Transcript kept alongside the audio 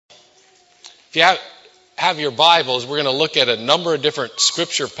If you have your Bibles, we're going to look at a number of different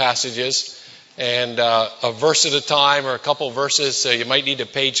scripture passages, and a verse at a time or a couple of verses, so you might need to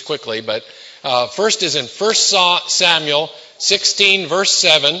page quickly. But first is in 1 Samuel 16, verse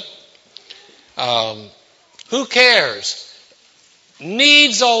 7. Who cares?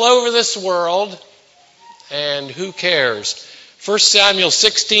 Needs all over this world, and who cares? 1 Samuel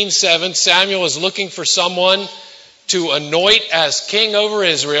 16:7, Samuel is looking for someone to anoint as king over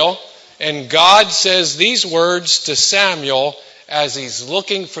Israel, and God says these words to Samuel as he's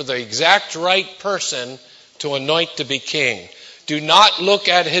looking for the exact right person to anoint to be king. Do not look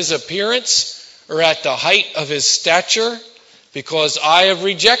at his appearance or at the height of his stature, because I have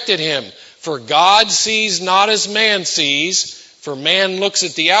rejected him. For God sees not as man sees, for man looks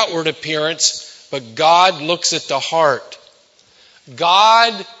at the outward appearance, but God looks at the heart.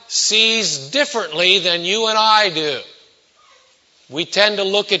 God sees differently than you and I do. We tend to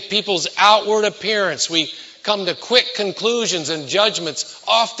look at people's outward appearance. We come to quick conclusions and judgments,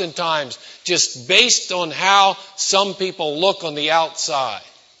 oftentimes just based on how some people look on the outside.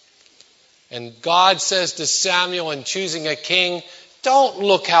 And God says to Samuel in choosing a king, don't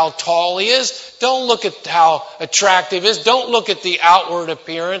look how tall he is. Don't look at how attractive he is. Don't look at the outward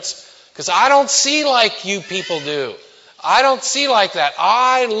appearance, because I don't see like you people do. I don't see like that.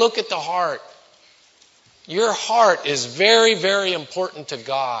 I look at the heart. Your heart is very, very important to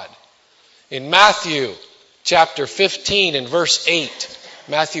God. In Matthew chapter 15 and verse 8,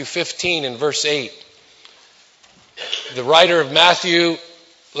 Matthew 15 and verse 8, the writer of Matthew,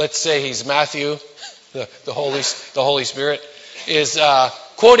 let's say he's Matthew, the Holy Spirit, is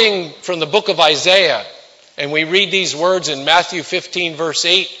quoting from the book of Isaiah. And we read these words in Matthew 15 verse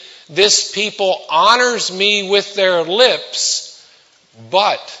 8, this people honors me with their lips,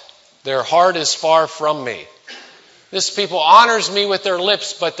 but their heart is far from me. This people honors me with their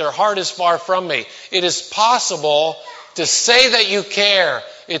lips, but their heart is far from me. It is possible to say that you care.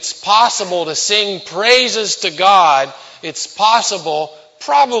 It's possible to sing praises to God. It's possible,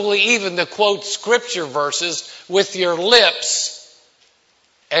 probably even to quote scripture verses with your lips,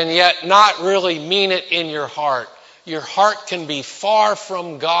 and yet not really mean it in your heart. Your heart can be far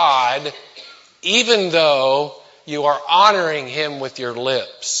from God, even though you are honoring Him with your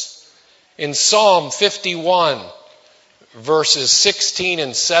lips. In Psalm 51, verses 16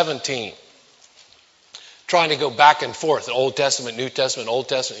 and 17, trying to go back and forth, Old Testament, New Testament, Old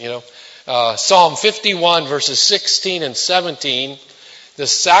Testament, Psalm 51, verses 16 and 17, the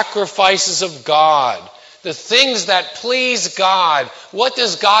sacrifices of God, the things that please God. What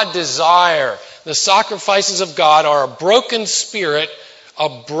does God desire? The sacrifices of God are a broken spirit,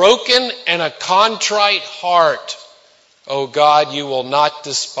 a broken and a contrite heart. O God, you will not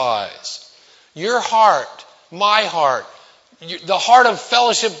despise. Your heart, my heart, the heart of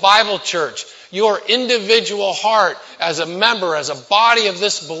Fellowship Bible Church, your individual heart as a member, as a body of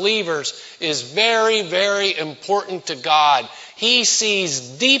this believers, is very, very important to God. He sees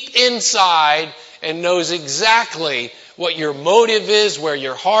deep inside and knows exactly what your motive is, where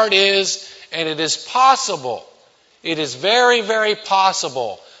your heart is, and it is possible, it is very, very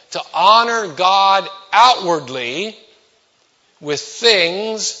possible to honor God outwardly with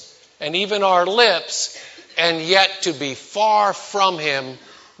things and even our lips, and yet to be far from Him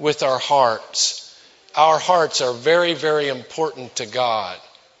with our hearts. Our hearts are very, very important to God.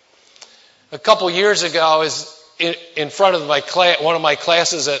 A couple years ago, I was in front of one of my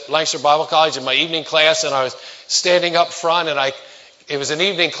classes at Lancaster Bible College, in my evening class, and I was standing up front, and it was an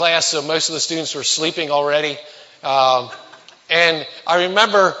evening class, so most of the students were sleeping already. And I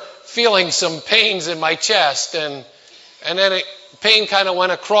remember feeling some pains in my chest, and then pain kind of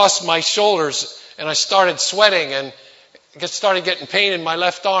went across my shoulders, and I started sweating, and started getting pain in my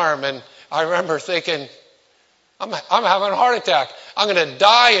left arm. And I remember thinking, I'm having a heart attack. I'm going to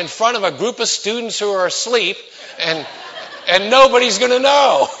die in front of a group of students who are asleep, and nobody's going to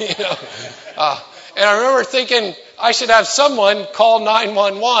know. And I remember thinking I should have someone call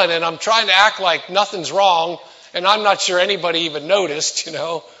 911, and I'm trying to act like nothing's wrong, and I'm not sure anybody even noticed,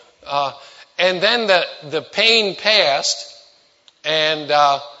 And then the pain passed, and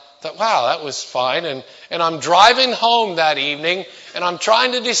thought, wow, that was fine. And I'm driving home that evening, and I'm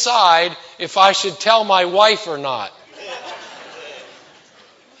trying to decide if I should tell my wife or not.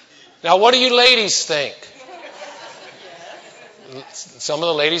 Now, what do you ladies think? Some of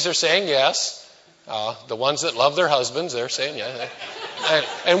the ladies are saying yes. The ones that love their husbands, they're saying yes.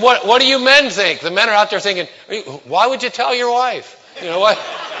 And what do you men think? The men are out there thinking, why would you tell your wife? What?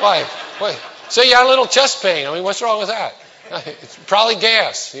 Why? So you got a little chest pain. I mean, what's wrong with that? It's probably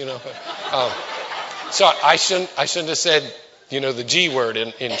gas, So I shouldn't have said the G word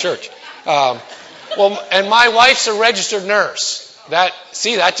in church. Well, and my wife's a registered nurse. That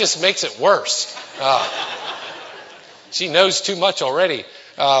just makes it worse. She knows too much already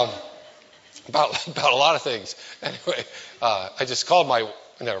about a lot of things. Anyway, I just called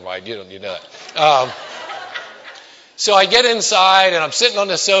never mind, you know that. So I get inside and I'm sitting on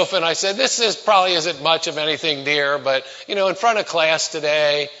the sofa and I said, this probably isn't much of anything, dear, but, in front of class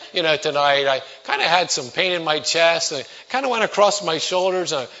today, tonight, I kind of had some pain in my chest and it kind of went across my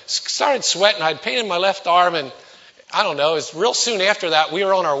shoulders and I started sweating. I had pain in my left arm and I don't know, it was real soon after that, we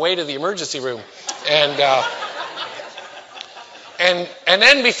were on our way to the emergency room. And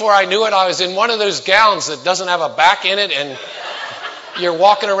then before I knew it, I was in one of those gowns that doesn't have a back in it and you're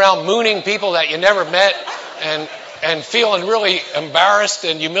walking around mooning people that you never met and feeling really embarrassed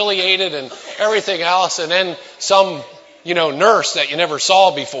and humiliated and everything else. And then some, nurse that you never saw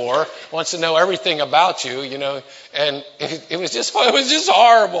before wants to know everything about you, and it was just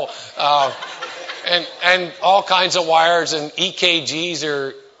horrible. And all kinds of wires and EKGs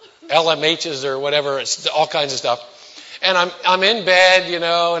or LMHs or whatever, it's all kinds of stuff. And I'm in bed,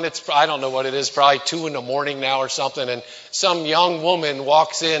 and it's, I don't know what it is, probably 2 a.m. now or something. And some young woman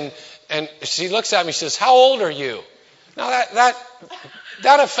walks in and she looks at me, she says, "How old are you?" Now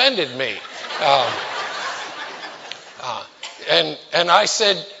that offended me. And I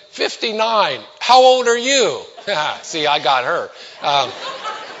said, 59. How old are you? See, I got her.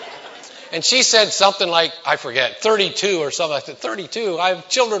 And she said something like, I forget, 32 or something. I said, 32? I have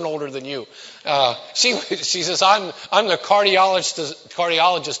children older than you. She says, I'm the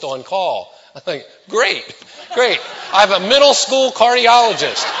cardiologist on call. I think, great. I have a middle school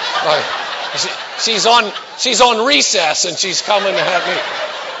cardiologist. She's on recess and she's coming to have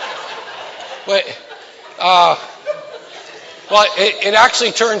me. Well, it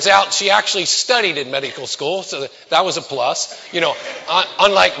actually turns out she actually studied in medical school, so that was a plus.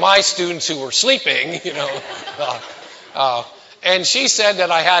 Unlike my students who were sleeping, and she said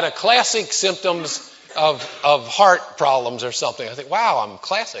that I had a classic symptoms of heart problems or something. I think, wow, I'm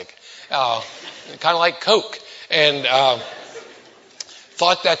classic, kind of like Coke, and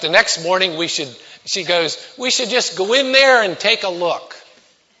thought that the next morning she goes, we should just go in there and take a look.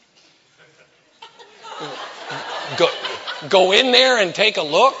 Go in there and take a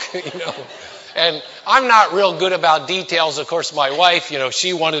look, And I'm not real good about details. Of course, my wife,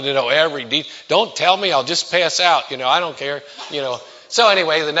 she wanted to know every detail. Don't tell me, I'll just pass out. I don't care. So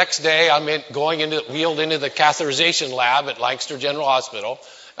anyway, the next day I'm wheeled into the catheterization lab at Lancaster General Hospital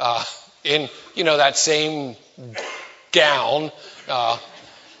in that same gown.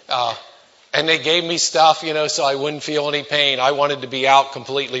 And they gave me stuff, so I wouldn't feel any pain. I wanted to be out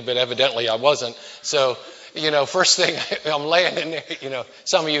completely, but evidently I wasn't. So, first thing, I'm laying in there,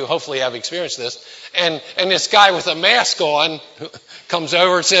 some of you hopefully have experienced this. And this guy with a mask on comes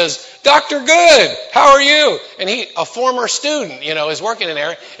over and says, "Dr. Good, how are you?" And a former student, is working in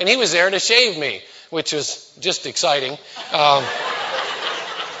there, and he was there to shave me, which was just exciting. And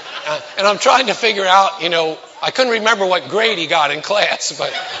I'm trying to figure out, I couldn't remember what grade he got in class,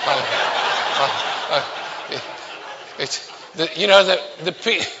 but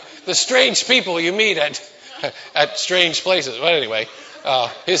the strange people you meet at strange places. But anyway,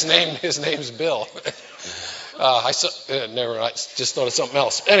 his name's Bill. Never mind. Just thought of something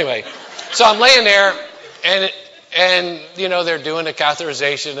else. Anyway, so I'm laying there, and they're doing the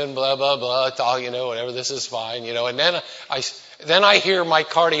catheterization and blah blah blah. It's all whatever. This is fine, and then I hear my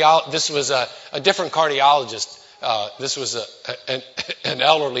cardiologist. This was a different cardiologist. This was an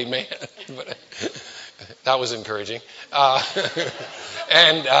elderly man, but that was encouraging.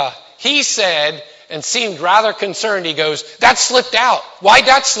 And he said, and seemed rather concerned, he goes, "That slipped out. Why'd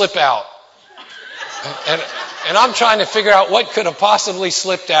that slip out?" And I'm trying to figure out what could have possibly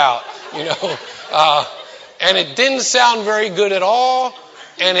slipped out, and it didn't sound very good at all.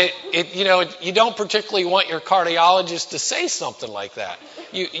 And you don't particularly want your cardiologist to say something like that.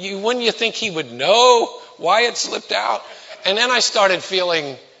 Wouldn't you think he would know why it slipped out? And then I started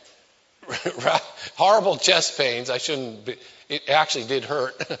feeling horrible chest pains. It actually did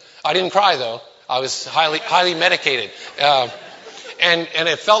hurt. I didn't cry though. I was highly medicated. And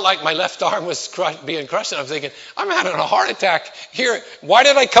it felt like my left arm was being crushed. And I'm thinking, I'm having a heart attack here. Why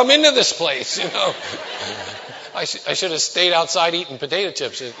did I come into this place? I should have stayed outside eating potato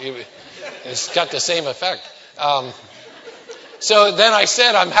chips. It's got the same effect. So then I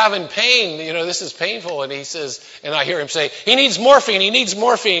said, I'm having pain. This is painful. And he says, and I hear him say, he needs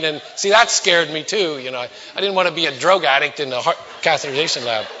morphine. And see, that scared me too. I didn't want to be a drug addict in the heart catheterization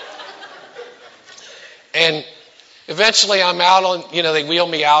lab. And eventually I'm out on, they wheel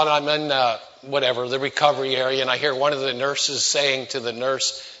me out. I'm in whatever, the recovery area, and I hear one of the nurses saying to the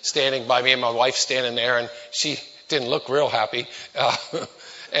nurse standing by me, and my wife standing there, and she didn't look real happy,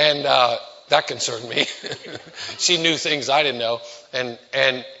 and that concerned me. She knew things I didn't know, and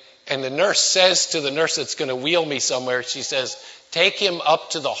the nurse says to the nurse that's going to wheel me somewhere, she says, "Take him up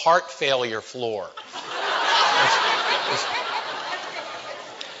to the heart failure floor."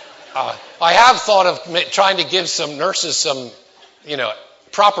 I have thought of trying to give some nurses some,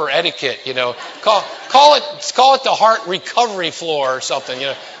 proper etiquette. Call it the heart recovery floor or something.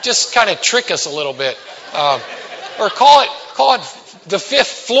 Just kind of trick us a little bit, or call it the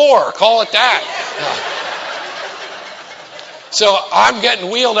fifth floor. Call it that. So I'm getting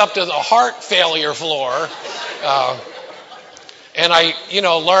wheeled up to the heart failure floor, and I,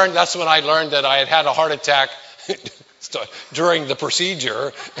 learned. That's when I learned that I had had a heart attack during the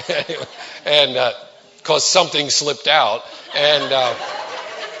procedure, and because something slipped out, and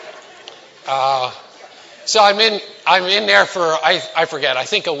so I'm in there for I forget, I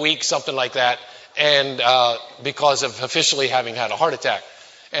think a week, something like that, and because of officially having had a heart attack,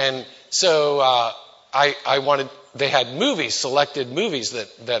 and so I wanted. They had selected movies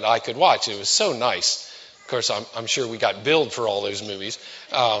that I could watch. It was so nice. Of course, I'm sure we got billed for all those movies.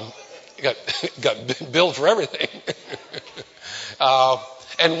 Got billed for everything.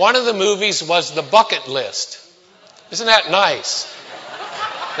 And one of the movies was The Bucket List. Isn't that nice?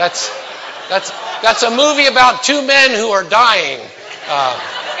 That's a movie about two men who are dying,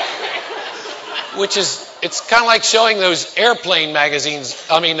 which is. It's kind of like showing those airplane magazines.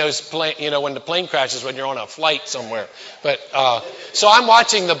 I mean, those plane, when the plane crashes when you're on a flight somewhere. But so I'm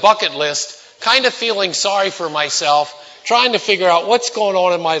watching The Bucket List, kind of feeling sorry for myself, trying to figure out what's going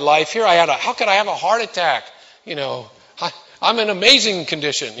on in my life. Here how could I have a heart attack? I'm in amazing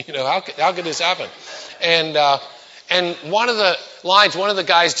condition. How could this happen? And one of the lines, one of the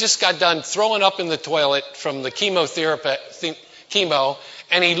guys just got done throwing up in the toilet from the chemo,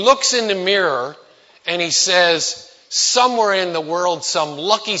 and he looks in the mirror. And he says, somewhere in the world, some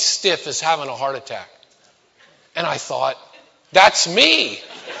lucky stiff is having a heart attack. And I thought, that's me.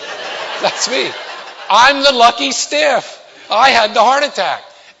 That's me. I'm the lucky stiff. I had the heart attack.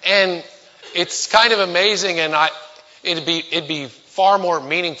 And it's kind of amazing, and it'd be far more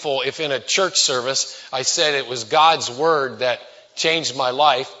meaningful if in a church service I said it was God's word that changed my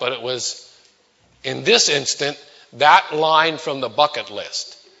life, but it was, in this instant, that line from The Bucket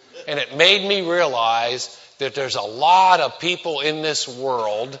List. And it made me realize that there's a lot of people in this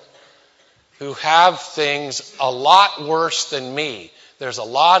world who have things a lot worse than me. There's a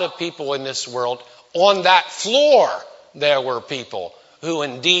lot of people in this world. On that floor, there were people who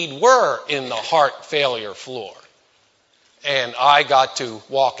indeed were in the heart failure floor. And I got to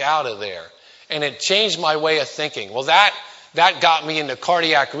walk out of there. And it changed my way of thinking. Well, that got me into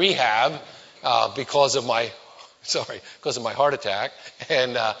cardiac rehab because of my heart attack.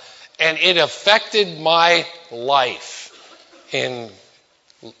 And it affected my life in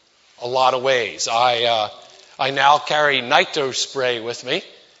a lot of ways. I now carry nitro spray with me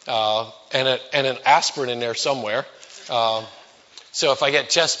and an aspirin in there somewhere. So if I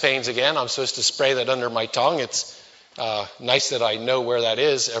get chest pains again, I'm supposed to spray that under my tongue. It's nice that I know where that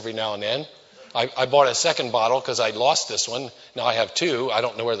is every now and then. I bought a second bottle because I lost this one. Now I have two. I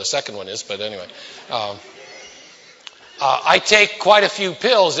don't know where the second one is, but anyway. I take quite a few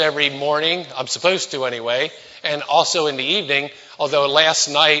pills every morning. I'm supposed to anyway. And also in the evening, although last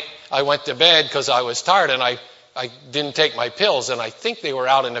night I went to bed because I was tired and I didn't take my pills. And I think they were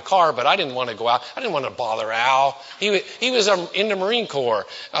out in the car, but I didn't want to go out. I didn't want to bother Al. He was in the Marine Corps.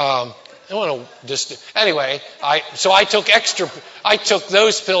 I want to just... Anyway, I took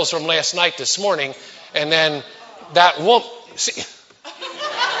those pills from last night this morning. And then that woman...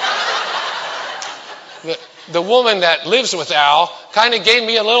 The woman that lives with Al kind of gave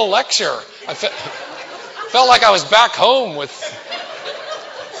me a little lecture. I felt like I was back home with,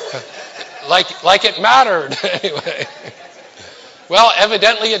 like it mattered. Anyway, well,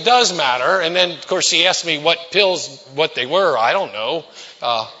 evidently it does matter. And then, of course, she asked me what pills, what they were. I don't know,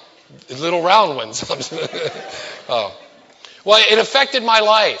 little round ones. Well, it affected my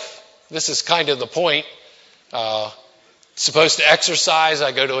life. This is kind of the point. Supposed to exercise.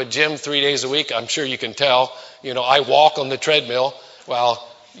 I go to a gym 3 days a week. I'm sure you can tell. I walk on the treadmill. Well,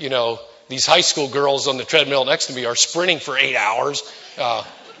 these high school girls on the treadmill next to me are sprinting for 8 hours,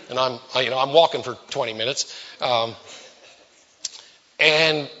 and I'm walking for 20 minutes.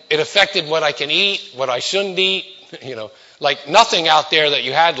 And it affected what I can eat, what I shouldn't eat. Like nothing out there that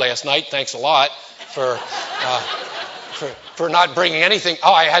you had last night. Thanks a lot for not bringing anything.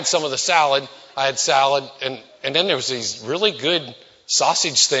 Oh, I had some of the salad. I had salad, and then there was these really good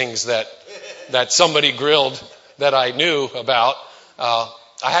sausage things that somebody grilled that I knew about. I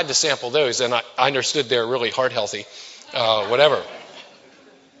had to sample those, and I understood they're really heart healthy. Whatever.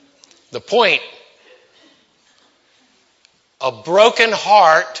 The point, a broken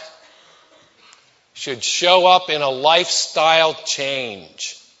heart should show up in a lifestyle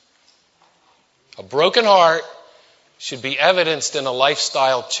change. A broken heart should be evidenced in a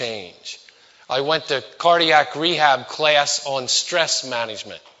lifestyle change. I went to cardiac rehab class on stress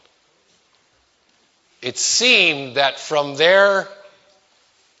management. It seemed that from their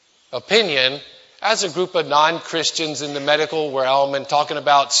opinion, as a group of non-Christians in the medical realm and talking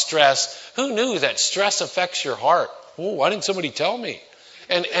about stress, who knew that stress affects your heart? Oh, why didn't somebody tell me?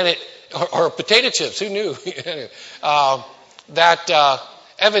 Or potato chips, who knew? That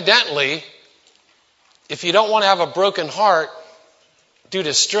evidently, if you don't want to have a broken heart due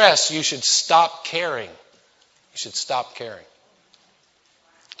to stress, you should stop caring. You should stop caring.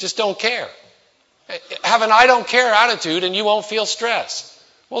 Just don't care. Have an I don't care attitude and you won't feel stress.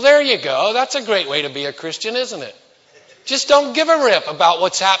 Well, there you go. That's a great way to be a Christian, isn't it? Just don't give a rip about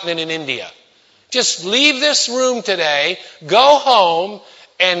what's happening in India. Just leave this room today, go home,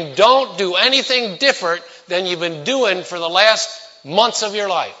 and don't do anything different than you've been doing for the last months of your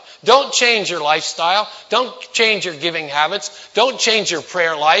life. Don't change your lifestyle. Don't change your giving habits. Don't change your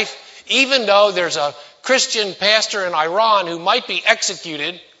prayer life. Even though there's a Christian pastor in Iran who might be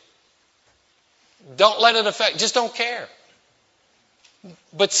executed, don't let it affect. Just don't care.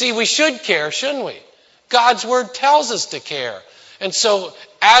 But see, we should care, shouldn't we? God's Word tells us to care. And so,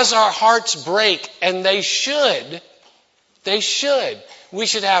 as our hearts break, and they should, we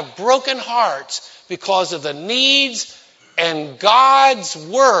should have broken hearts because of the needs and God's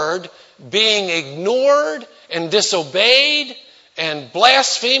Word being ignored and disobeyed and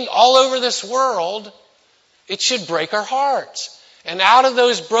blasphemed all over this world. It should break our hearts. And out of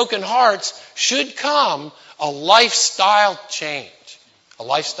those broken hearts should come a lifestyle change. A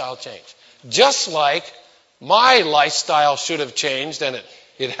lifestyle change. Just like my lifestyle should have changed, and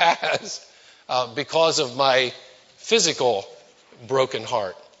it has, because of my physical broken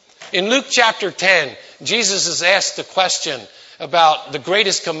heart. In Luke chapter 10, Jesus is asked the question about the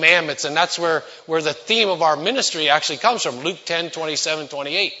greatest commandments, and that's where the theme of our ministry actually comes from. Luke 10, 27,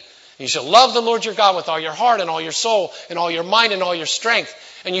 28. You shall love the Lord your God with all your heart and all your soul and all your mind and all your strength.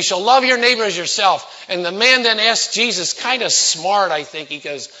 And you shall love your neighbor as yourself. And the man then asked Jesus, kind of smart, I think. He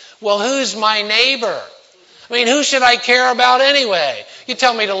goes, well, who's my neighbor? I mean, who should I care about anyway? You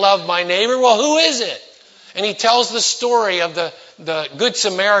tell me to love my neighbor. Well, who is it? And he tells the story of the Good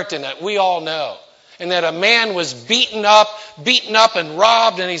Samaritan that we all know. And that a man was beaten up and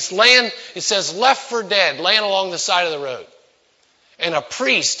robbed. And he's laying, it says, left for dead, laying along the side of the road. And a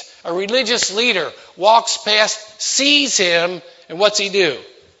priest, a religious leader, walks past, sees him, and what's he do?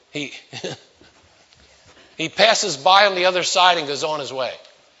 He passes by on the other side and goes on his way.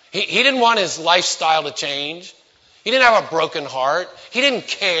 He didn't want his lifestyle to change. He didn't have a broken heart. He didn't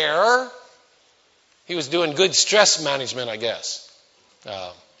care. He was doing good stress management, I guess.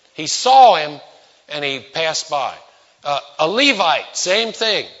 He saw him and he passed by. A Levite, same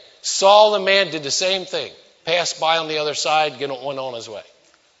thing. Saw the man, did the same thing. Passed by on the other side, went on his way.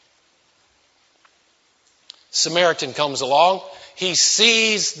 Samaritan comes along. He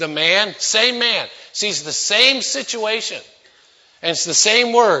sees the man, sees the same situation. And it's the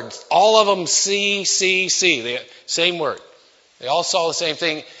same word. All of them see. The same word. They all saw the same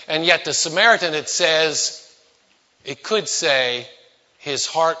thing. And yet the Samaritan, it could say his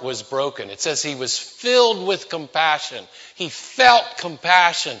heart was broken. It says he was filled with compassion. He felt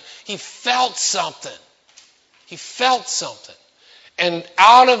compassion. He felt something. He felt something. And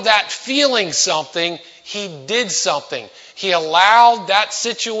out of that feeling something, he did something. He allowed that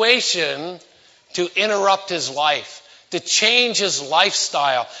situation to interrupt his life, to change his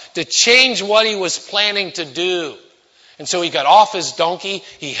lifestyle, to change what he was planning to do. And so he got off his donkey,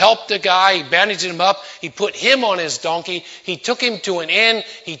 he helped the guy, he bandaged him up, he put him on his donkey, he took him to an inn,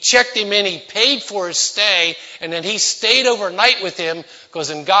 he checked him in, he paid for his stay, and then he stayed overnight with him,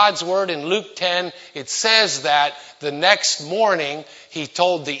 because in God's Word in Luke 10, it says that the next morning he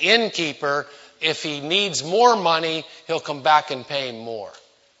told the innkeeper if he needs more money, he'll come back and pay him more.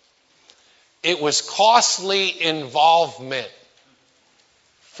 It was costly involvement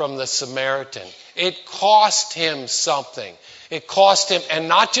from the Samaritan. It cost him something. It cost him, and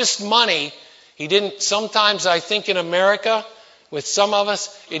not just money. He didn't, sometimes I think in America, with some of us,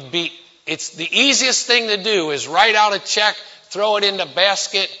 it's the easiest thing to do is write out a check, throw it in the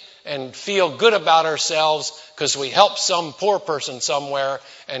basket, and feel good about ourselves because we helped some poor person somewhere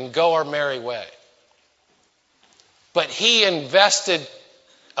and go our merry way. But he invested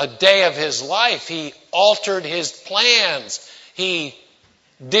a day of his life. He altered his plans. He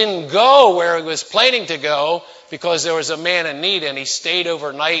didn't go where he was planning to go because there was a man in need, and he stayed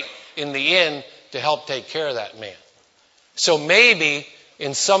overnight in the inn to help take care of that man. So maybe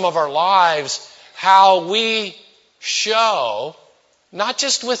in some of our lives, how we show, not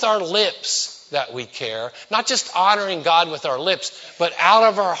just with our lips that we care, not just honoring God with our lips, but out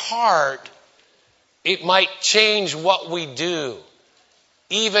of our heart, it might change what we do.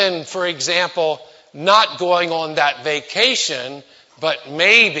 Even, for example, not going on that vacation, but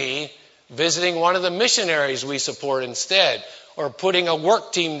maybe visiting one of the missionaries we support instead, or putting a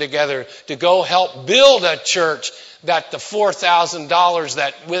work team together to go help build a church that the $4,000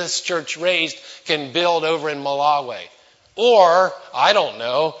 that this church raised can build over in Malawi. Or, I don't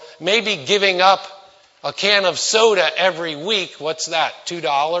know, maybe giving up a can of soda every week. What's that,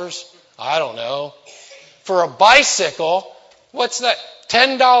 $2? I don't know. For a bicycle, what's that?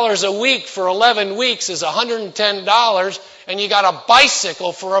 $10 a week for 11 weeks is $110, and you got a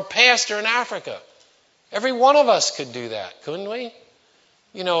bicycle for a pastor in Africa. Every one of us could do that, couldn't we?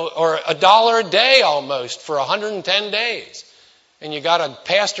 You know, or $1 a day almost for 110 days. And you got a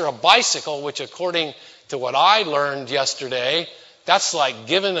pastor a bicycle, which according to what I learned yesterday, that's like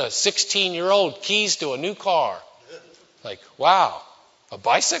giving a 16-year-old keys to a new car. Like, wow, a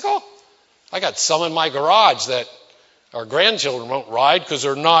bicycle? I got some in my garage that our grandchildren won't ride because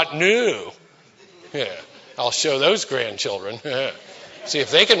they're not new. Yeah, I'll show those grandchildren. See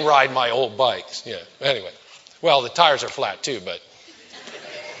if they can ride my old bikes. Yeah. Anyway, well, the tires are flat too, but.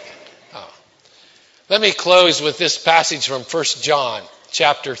 Let me close with this passage from 1 John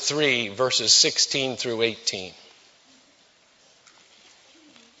chapter 3, verses 16 through 18.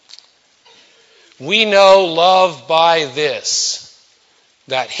 We know love by this,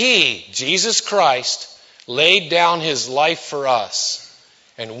 that he, Jesus Christ, laid down his life for us,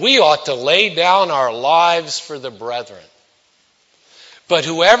 and we ought to lay down our lives for the brethren. But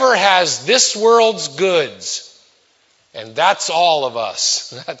whoever has this world's goods, and that's all of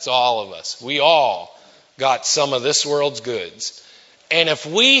us, we all got some of this world's goods. And if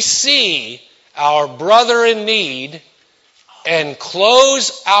we see our brother in need and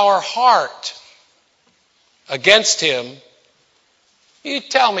close our heart against him, you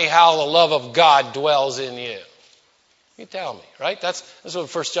tell me how the love of God dwells in you. You tell me, right? That's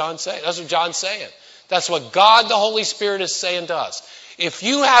what 1 John's saying. That's what John's saying. That's what God, the Holy Spirit, is saying to us. If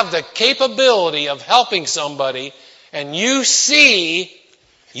you have the capability of helping somebody and you see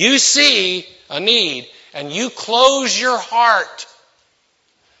a need and you close your heart,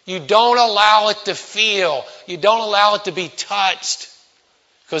 you don't allow it to feel, you don't allow it to be touched.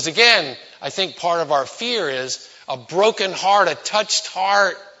 Because again, I think part of our fear is a broken heart, a touched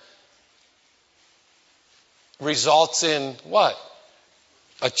heart results in what?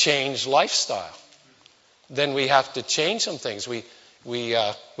 A changed lifestyle. Then we have to change some things. We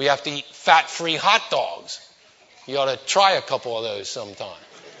have to eat fat-free hot dogs. You ought to try a couple of those sometime.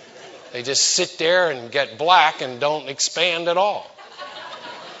 They just sit there and get black and don't expand at all.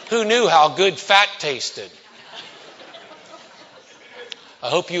 Who knew how good fat tasted? I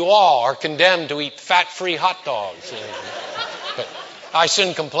hope you all are condemned to eat fat-free hot dogs. But I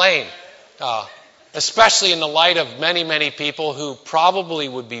shouldn't complain, especially in the light of many, many people who probably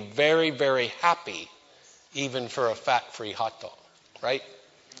would be very, very happy even for a fat-free hot dog, right?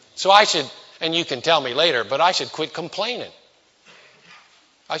 So I should, and you can tell me later, but I should quit complaining.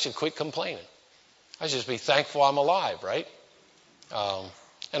 I should quit complaining. I should just be thankful I'm alive, right?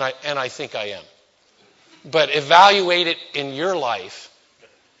 And I think I am. But evaluate it in your life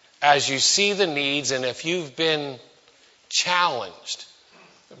as you see the needs, and if you've been challenged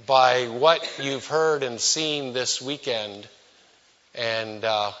by what you've heard and seen this weekend, and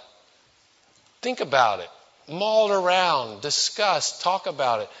think about it. Mull it around, discuss, talk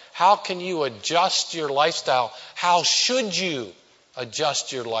about it. How can you adjust your lifestyle? How should you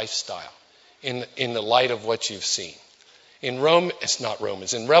adjust your lifestyle in the light of what you've seen? In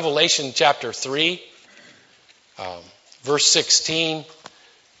Revelation chapter 3, verse 16,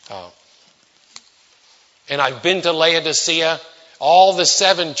 and I've been to Laodicea. All the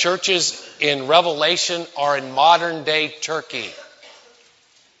 7 churches in Revelation are in modern day Turkey.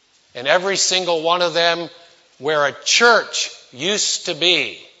 And every single one of them where a church used to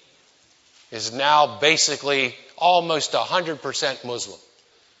be is now basically almost 100% Muslim.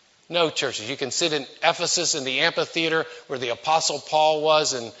 No churches. You can sit in Ephesus in the amphitheater where the Apostle Paul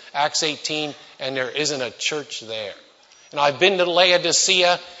was in Acts 18, and there isn't a church there. And I've been to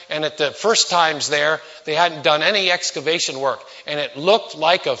Laodicea, and at the first times there, they hadn't done any excavation work. And it looked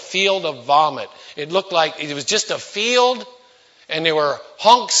like a field of vomit. It looked like it was just a field, and there were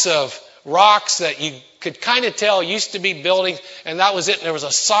hunks of rocks that you could kind of tell used to be buildings, and that was it. And there was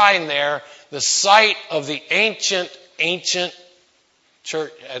a sign there, the site of the ancient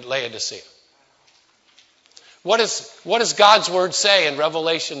church at Laodicea. What does God's word say in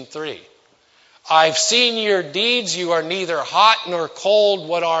Revelation 3? I've seen your deeds. You are neither hot nor cold.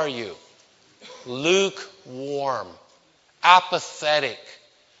 What are you? Lukewarm. Apathetic.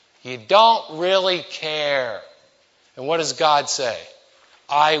 You don't really care. And what does God say?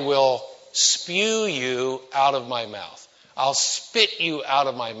 I will spew you out of my mouth. I'll spit you out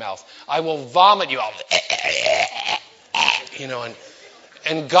of my mouth. I will vomit you out.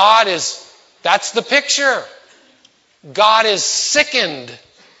 And God that's the picture. God is sickened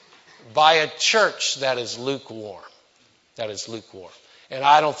by a church that is lukewarm. That is lukewarm. And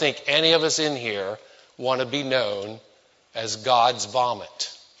I don't think any of us in here want to be known as God's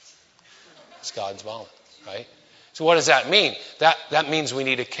vomit. It's God's vomit, right? So what does that mean? That means we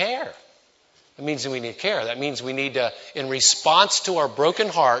need to care. It means we need to care. That means we need to, in response to our broken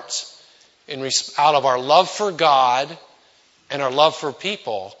hearts, out of our love for God and our love for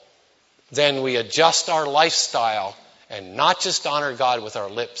people, then we adjust our lifestyle and not just honor God with our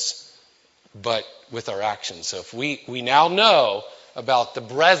lips, but with our actions. So if we now know about the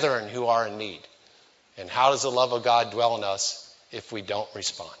brethren who are in need, and how does the love of God dwell in us if we don't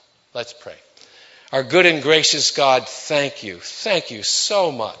respond? Let's pray. Our good and gracious God, thank you. Thank you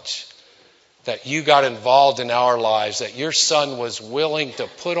so much that you got involved in our lives, that your Son was willing to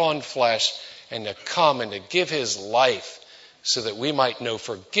put on flesh and to come and to give his life so that we might know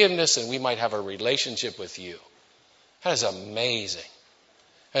forgiveness and we might have a relationship with you. That is amazing.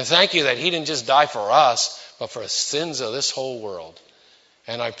 And thank you that he didn't just die for us, but for the sins of this whole world.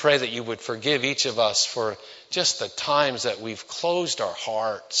 And I pray that you would forgive each of us for just the times that we've closed our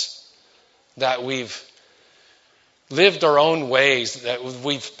hearts, that we've lived our own ways, that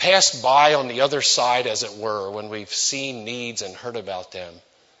we've passed by on the other side, as it were, when we've seen needs and heard about them.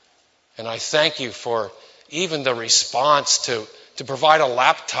 And I thank you for even the response to provide a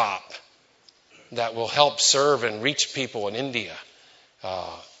laptop that will help serve and reach people in India.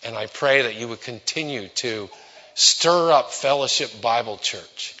 And I pray that you would continue to stir up Fellowship Bible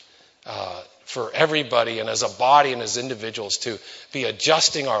Church for everybody and as a body and as individuals to be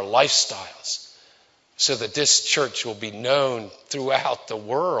adjusting our lifestyles so that this church will be known throughout the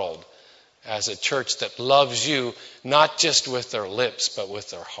world as a church that loves you, not just with their lips, but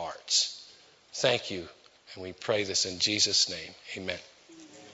with their hearts. Thank you. And we pray this in Jesus' name. Amen.